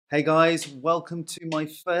Hey guys, welcome to my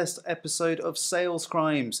first episode of Sales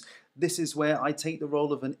Crimes. This is where I take the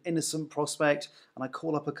role of an innocent prospect and I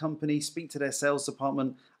call up a company, speak to their sales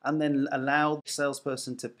department, and then allow the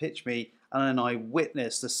salesperson to pitch me, and then I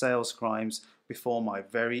witness the sales crimes before my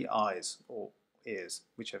very eyes or ears,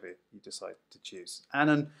 whichever you decide to choose. And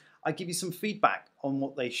then I give you some feedback on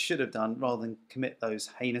what they should have done rather than commit those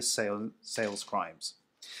heinous sales crimes.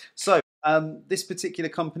 So this particular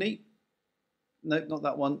company, no, not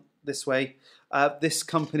that one, this way. This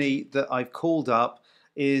company that I've called up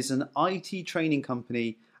is an IT training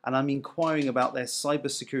company, and I'm inquiring about their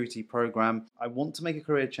cybersecurity program. I want to make a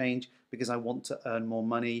career change because I want to earn more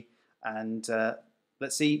money, and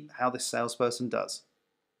let's see how this salesperson does.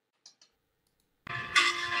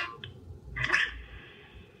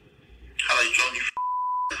 Hello, John.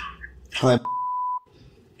 Hi.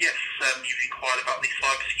 Yes, you've inquired about the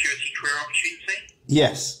cybersecurity career opportunity?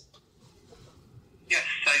 Yes. Yes,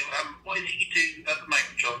 so what is it you do at the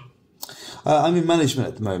moment, John? I'm in management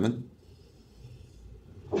at the moment.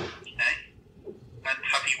 Okay. And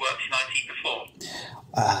have you worked in IT before?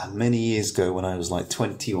 Many years ago when I was like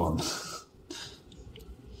 21. Okay.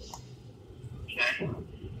 So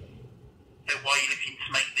why are you looking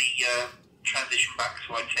to make the transition back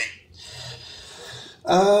to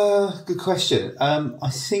IT? Good question. I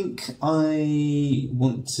think I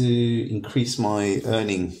want to increase my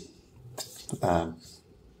earning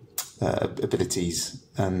abilities,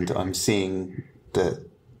 and I'm seeing that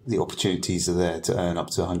the opportunities are there to earn up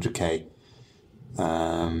to 100k.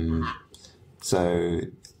 So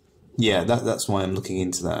yeah, that's why I'm looking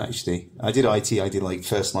into that. Actually, I did IT. I did like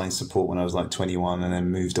first line support when I was like 21, and then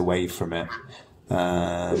moved away from it.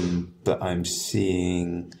 But I'm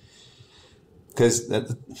seeing because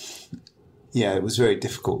yeah, it was very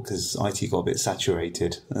difficult because IT got a bit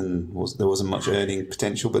saturated and there wasn't much earning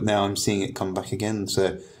potential. But now I'm seeing it come back again,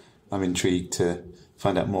 so I'm intrigued to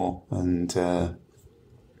find out more and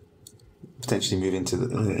potentially move into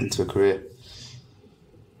a career.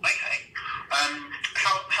 Okay.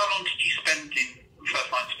 How long did you spend in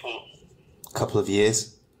first line support? A couple of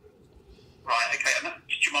years. Right. Okay. And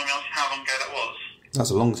did you mind me asking how long ago that was? That's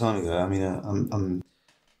a long time ago. I mean, I'm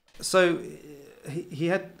So he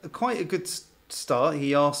had quite a good start.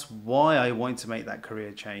 He asked why I wanted to make that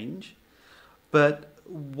career change, but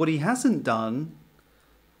what he hasn't done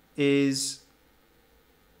is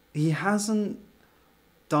he hasn't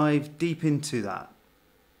dived deep into that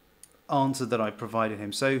answer that I provided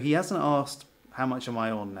him. So he hasn't asked how much am I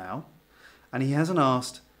on now, and he hasn't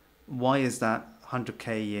asked why is that 100k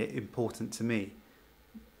a year important to me.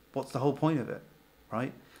 What's the whole point of it,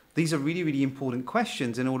 right? These are really, really important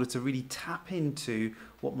questions in order to really tap into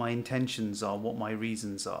what my intentions are, what my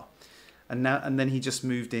reasons are. And then he just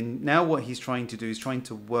moved in. Now what he's trying to do is trying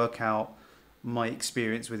to work out my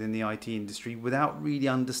experience within the IT industry without really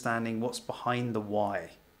understanding what's behind the why.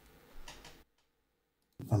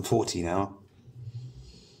 I'm 40 now.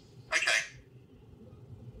 Okay.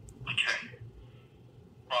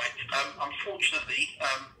 Right. Unfortunately,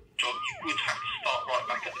 John, you would have to start right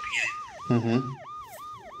back at the beginning. Mm-hmm.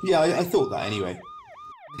 Yeah, I thought that anyway.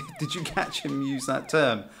 Did you catch him use that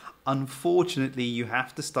term? Unfortunately, you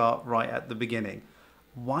have to start right at the beginning.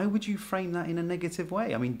 Why would you frame that in a negative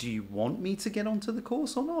way? I mean, do you want me to get onto the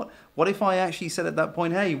course or not? What if I actually said at that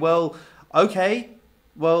point, hey, well, okay,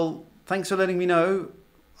 well, thanks for letting me know.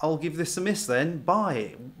 I'll give this a miss then.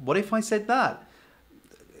 Bye. What if I said that?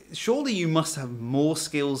 Surely you must have more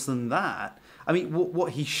skills than that. I mean,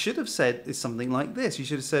 what he should have said is something like this. He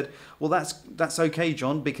should have said, well, that's okay,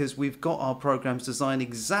 John, because we've got our programs designed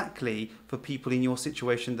exactly for people in your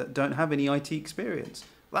situation that don't have any IT experience.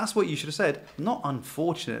 That's what you should have said, not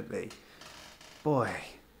unfortunately. Boy.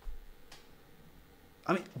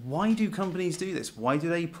 I mean, why do companies do this? Why do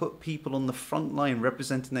they put people on the front line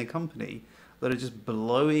representing their company that are just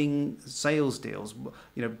blowing sales deals,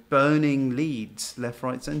 you know, burning leads left,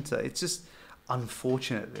 right, center? It's just,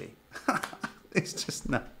 unfortunately. It's just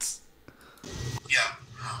nuts. Yeah.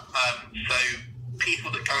 So people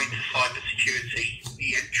that go into cybersecurity,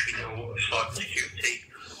 the entry level of cybersecurity,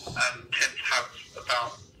 tend to have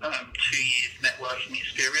about 2 years networking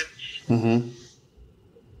experience. Mm-hmm.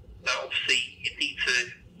 So obviously you need to,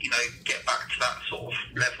 get back to that sort of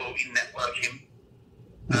level in networking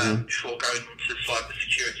before going into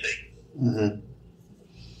cybersecurity. Mm-hmm.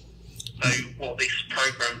 So what this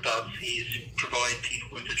program does is provide people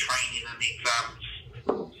with the training and the exams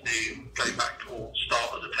to go back or start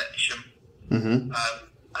as a technician, and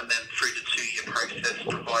then through the 2-year process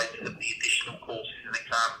provide the additional courses and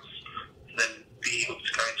exams to then be able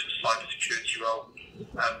to go into a cybersecurity role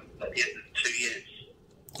at the end of the 2 years.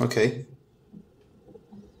 Okay.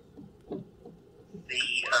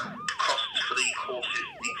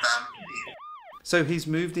 So he's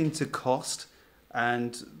moved into cost,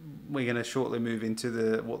 and we're going to shortly move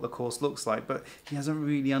into what the course looks like. But he hasn't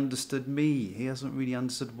really understood me. He hasn't really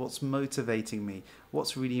understood what's motivating me,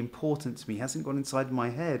 what's really important to me. He hasn't gone inside my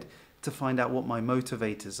head to find out what my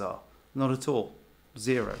motivators are. Not at all.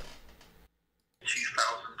 Zero. £2,295.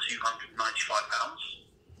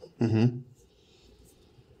 Mm-hmm.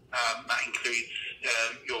 That includes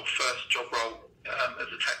your first job role as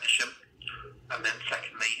a technician, and then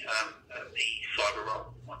secondly, the cyber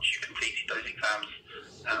role, once you completed those exams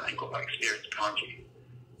and got that experience behind you.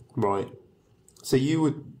 Right. So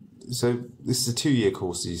this is a 2-year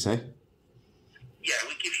course, did you say? Yeah,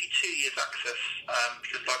 we give you 2 years access,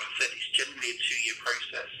 because like I said, it's generally a 2-year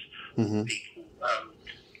process. Mm-hmm. People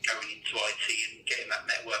going into IT and getting that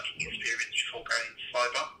networking experience before going into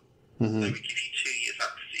cyber. Mm-hmm. So we give you 2 years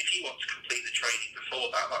access. If you want to complete the training before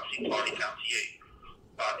that, that's entirely down to you.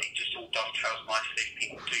 But it just all dovetails nicely if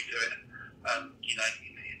people do it. In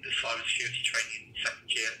the cyber security training in the second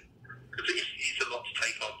year, because it's a lot to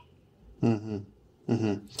take on. Mm-hmm.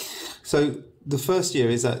 Mm-hmm. So the first year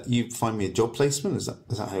is that you find me a job placement? Is that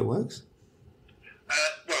how it works?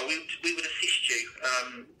 Well, we would assist you.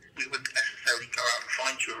 We wouldn't necessarily go out and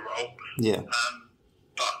find you a role. Yeah.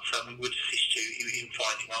 But we would assist you in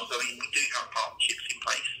finding roles. I mean, we do have partnerships in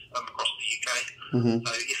place across the UK. Mm-hmm.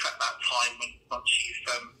 So if at that time, once you've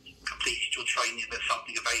completed your training, there's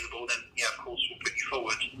something available, then yeah, of course, we'll put you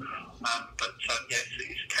forward. It's a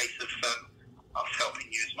case of us helping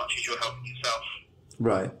you as much as you're helping yourself.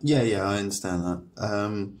 Right. Yeah, I understand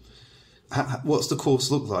that. What's the course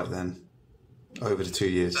look like then, over the 2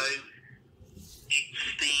 years? So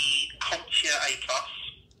it's the CompTIA A+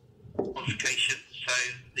 qualification, so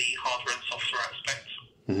the hardware and software aspect.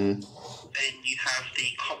 Mm-hmm. Then you have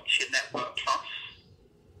the CompTIA Network Plus,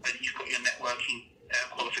 and you've got your networking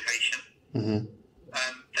qualification. Mm-hmm.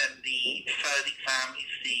 Then the third exam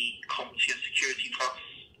is the CompTIA Security Plus,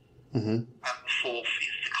 Mm-hmm. and the fourth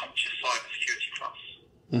is the CompTIA Cyber Security Plus.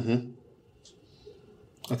 Mm-hmm.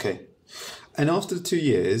 Okay. And after the 2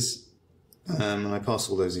 years, and I pass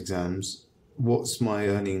all those exams, what's my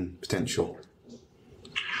earning potential?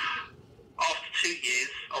 After 2 years,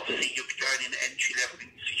 obviously you'll be going in entry level in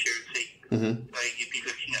security. Mm-hmm. So you'd be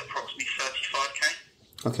looking at approximately 35k.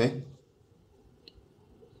 Okay.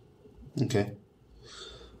 Okay.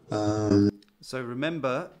 So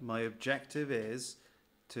remember, my objective is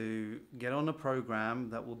to get on a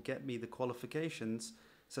program that will get me the qualifications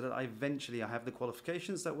so that I have the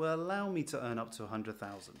qualifications that will allow me to earn up to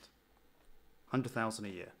 100,000 a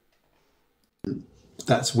year.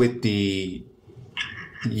 That's with the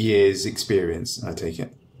year's experience, I take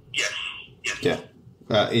it. Yes. Yeah.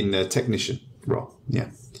 In a technician role.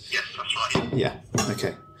 Yeah. Yes, that's right. Yeah.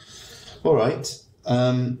 Okay. All right.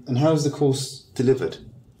 And how is the course delivered?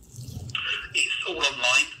 It's all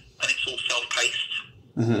online and it's all self-paced.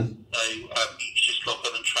 Mm-hmm. So you just log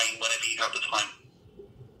on and train whenever you have the time.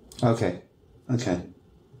 Okay.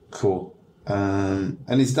 Cool.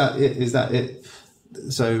 And is that it?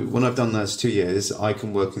 So when I've done those 2 years, I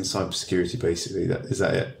can work in cybersecurity. Basically, is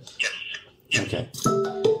that it? Yes. Okay.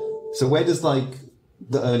 So where does the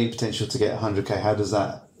earning potential to get 100k? How does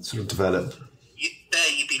that sort of develop?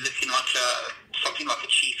 There you'd be looking like something like a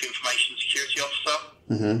chief information security officer,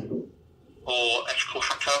 Mm-hmm. or ethical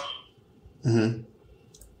hacker. Mm-hmm.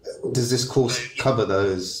 Does this course cover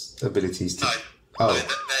those abilities? No. Oh. No, they're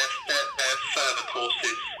further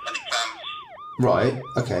courses and exams. Right.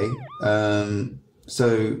 Okay.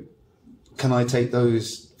 So can I take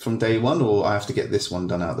those from day one, or I have to get this one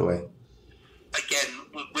done out of the way? Again,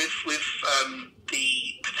 with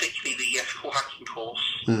particularly the ethical hacking course,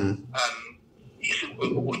 it's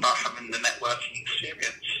all about having the networking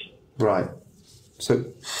experience. Right. So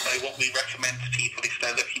what we recommend to people if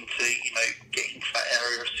they're looking to, get into that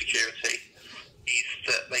area of security is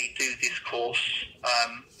that they do this course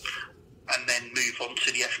and then move on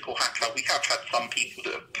to the ethical hacker. We have had some people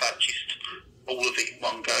that have purchased all of it in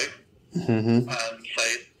one go. Mm-hmm. So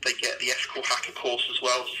they get the ethical hacker course as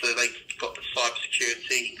well. So they've got the cyber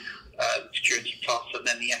security, security plus, and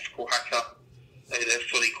then the ethical hacker. So they're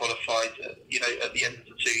fully qualified, at the end of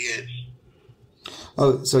the 2 years.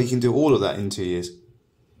 Oh, so you can do all of that in 2 years?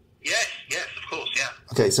 Yes, of course, yeah.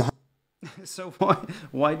 Okay, so So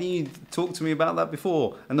why didn't you talk to me about that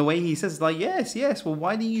before? And the way he says, yes, well,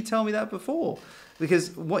 why didn't you tell me that before?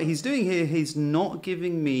 Because what he's doing here, he's not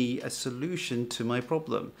giving me a solution to my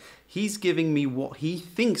problem. He's giving me what he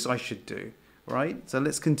thinks I should do, right? So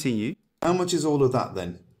let's continue. how much is all of that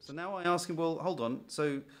then? So now I ask him, well, hold on.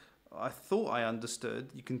 So I thought I understood.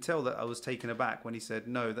 You can tell that I was taken aback when he said,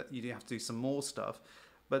 no, that you have to do some more stuff.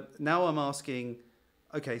 But now I'm asking,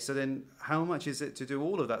 Okay, so then how much is it to do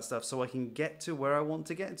all of that stuff so I can get to where I want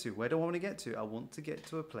to get to? Where do I want to get to? I want to get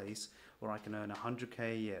to a place where I can earn 100K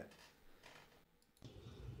a year.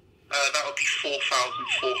 That would be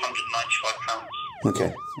 £4,495.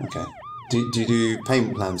 Okay. Do you do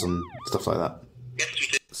payment plans on stuff like that? Yes, we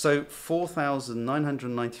do. So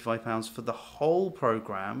 £4,995 for the whole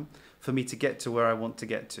program for me to get to where I want to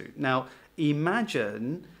get to. Now,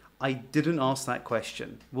 imagine I didn't ask that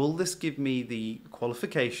question. Will this give me the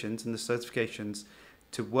qualifications and the certifications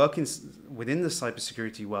to work within the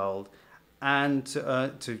cybersecurity world and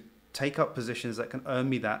to take up positions that can earn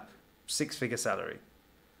me that six-figure salary?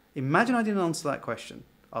 Imagine I didn't ask that question,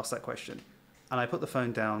 and I put the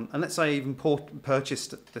phone down, and let's say I even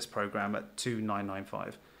purchased this program at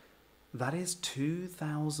 $2,995. That is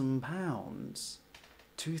 £2,000.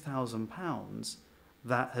 £2,000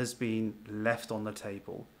 that has been left on the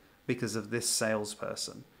table because of this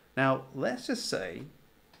salesperson. Now, let's just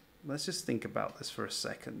think about this for a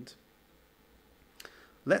second.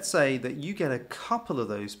 Let's say that you get a couple of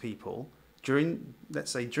those people during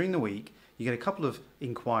the week, you get a couple of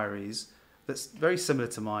inquiries that's very similar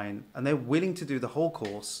to mine, and they're willing to do the whole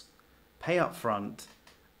course, pay up front,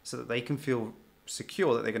 so that they can feel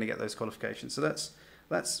secure that they're going to get those qualifications. So that's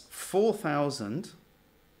 £4,000.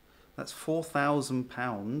 That's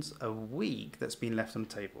 £4,000 a week that's been left on the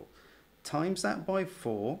table. Times that by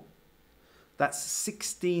 4, that's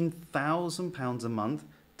 £16,000 a month.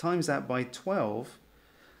 Times that by 12,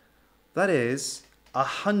 that is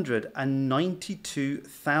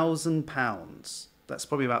 £192,000. That's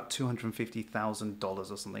probably about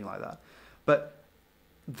 $250,000 or something like that. But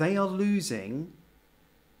they are losing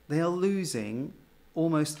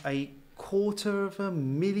almost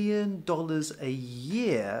 $250,000 a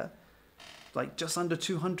year, like just under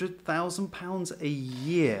 £200,000 a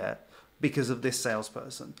year, because of this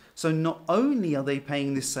salesperson. So not only are they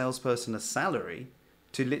paying this salesperson a salary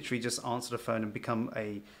to literally just answer the phone and become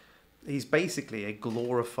he's basically a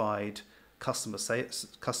glorified customer service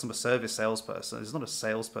salesperson. He's not a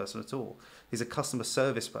salesperson at all. He's a customer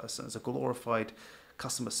service person. He's a glorified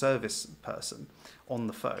customer service person on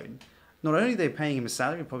the phone. Not only are they paying him a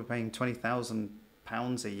salary, probably paying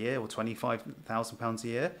 £20,000 a year or £25,000 a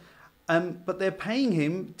year, but they're paying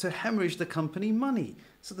him to hemorrhage the company money.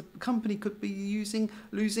 So the company could be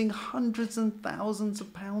losing hundreds and thousands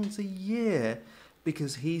of pounds a year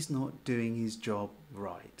because he's not doing his job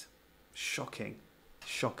right. Shocking.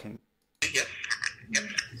 Yes.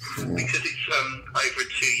 Because it's over a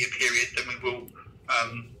 2-year period, then we will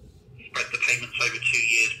spread the payments over 2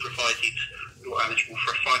 years, provided you're eligible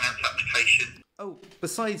for a finance application. Oh,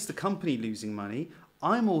 besides the company losing money,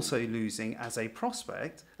 I'm also losing as a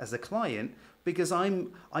prospect, as a client, because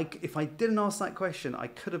if I didn't ask that question, I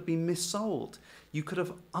could have been missold. You could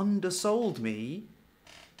have undersold me.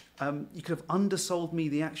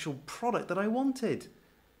 The actual product that I wanted.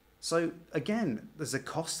 So again, there's a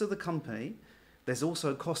cost to the company. There's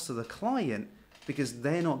also a cost to the client because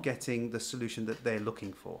they're not getting the solution that they're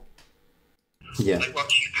looking for. Yeah. So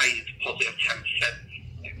once you pay the deposit of 10%,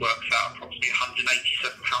 it works out approximately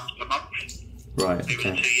 £187 per month. Right.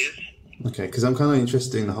 Over 2 years. Okay, because I'm kind of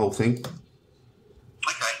interested in the whole thing.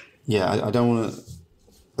 Okay. Yeah, I don't want to.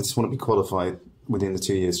 I just want to be qualified within the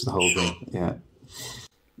 2 years for the whole thing. Yeah.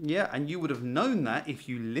 Yeah, and you would have known that if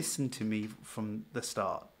you listened to me from the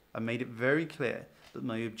start. I made it very clear that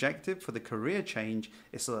my objective for the career change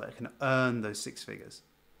is so that I can earn those 6 figures.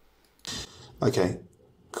 Okay,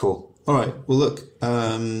 cool. All right. Well, look.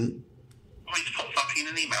 I need to pop something in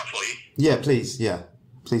an email for you. Yeah, please. Yeah,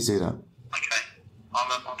 please do that. Okay.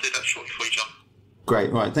 I'll do that shortly for you, John. Great.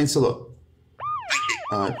 All right. Thanks a lot. Thank you.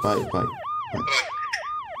 All right. Bye. Bye.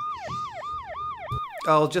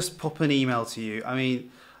 I'll just pop an email to you. I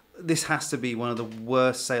mean, this has to be one of the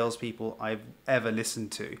worst salespeople I've ever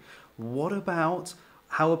listened to.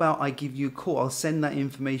 How about I give you a call? I'll send that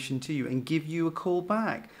information to you and give you a call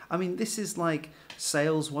back. I mean, this is like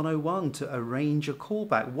Sales 101 to arrange a call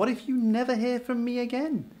back. What if you never hear from me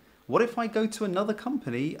again? What if I go to another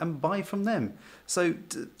company and buy from them? So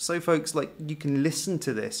folks, like, you can listen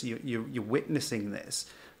to this. You're witnessing this,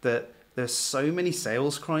 that there's so many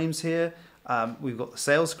sales crimes here. We've got the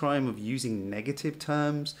sales crime of using negative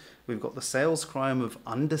terms. We've got the sales crime of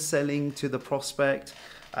underselling to the prospect.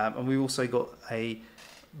 And we've also got a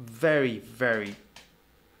very, very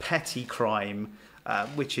petty crime,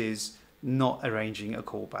 which is not arranging a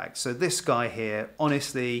callback. So this guy here,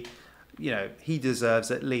 honestly, he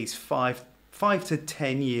deserves at least 5 to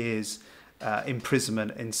 10 years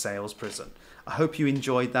imprisonment in sales prison. I hope you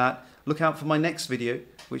enjoyed that. Look out for my next video,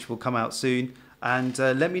 which will come out soon. And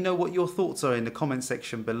let me know what your thoughts are in the comment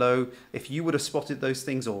section below. If you would have spotted those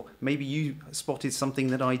things, or maybe you spotted something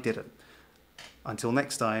that I didn't. Until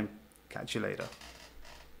next time, catch you later.